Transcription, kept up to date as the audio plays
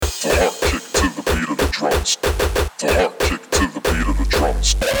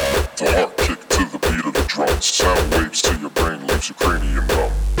Soundwaves to your brain leaves your cranium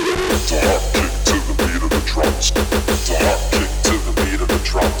numb. The heart kick to the beat of the drums. The heart kick to the beat of the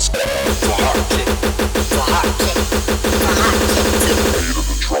drums. The heart kick. The heart kick. The heart kick to the beat of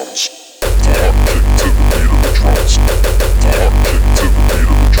the drums. The heart kick to the beat of the drums. The heart kick to the beat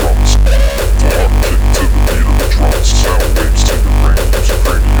of the drums. The heart kick to the beat of the drums. Soundwaves to your brain leaves your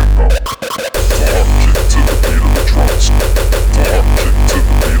cranium numb. The heart kick to the beat of the drums.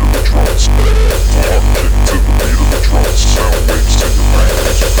 The heart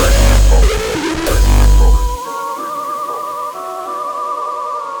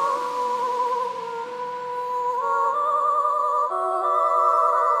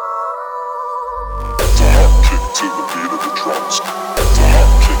kick to the beat of the drums. The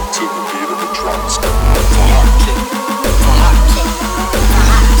heart kick to the beat of the drums. Soundwaves to your brain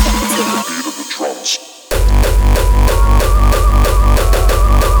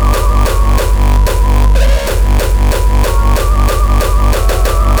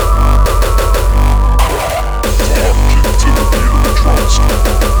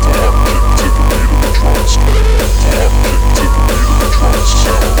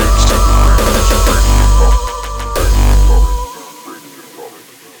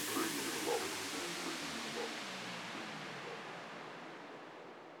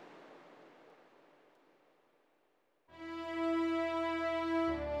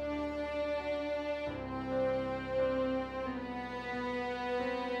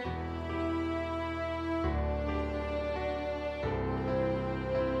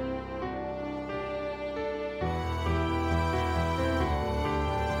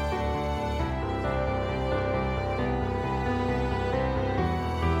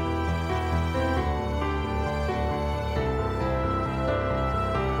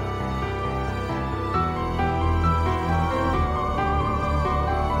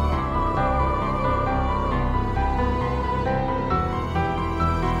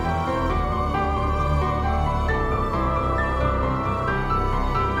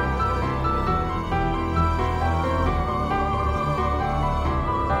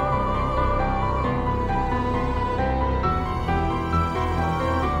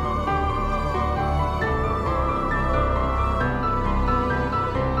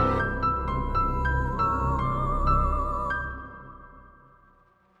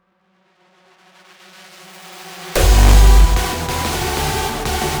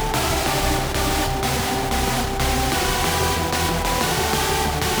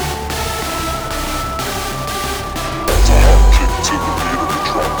leaves your cranium numb. To the beat of the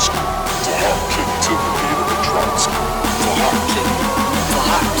drums. The heart kick to the beat of the drums. The heart kick. The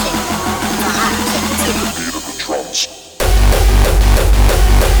heart kick.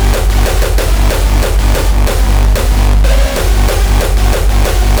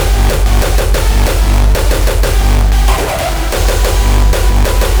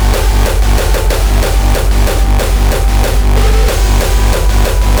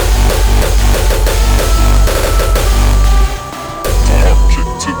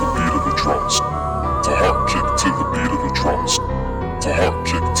 The heart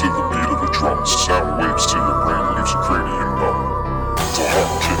kick to the beat of the drums. Soundwaves to your brain leaves your cranium numb. The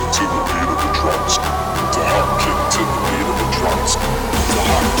heart kick to the beat of the drums. The heart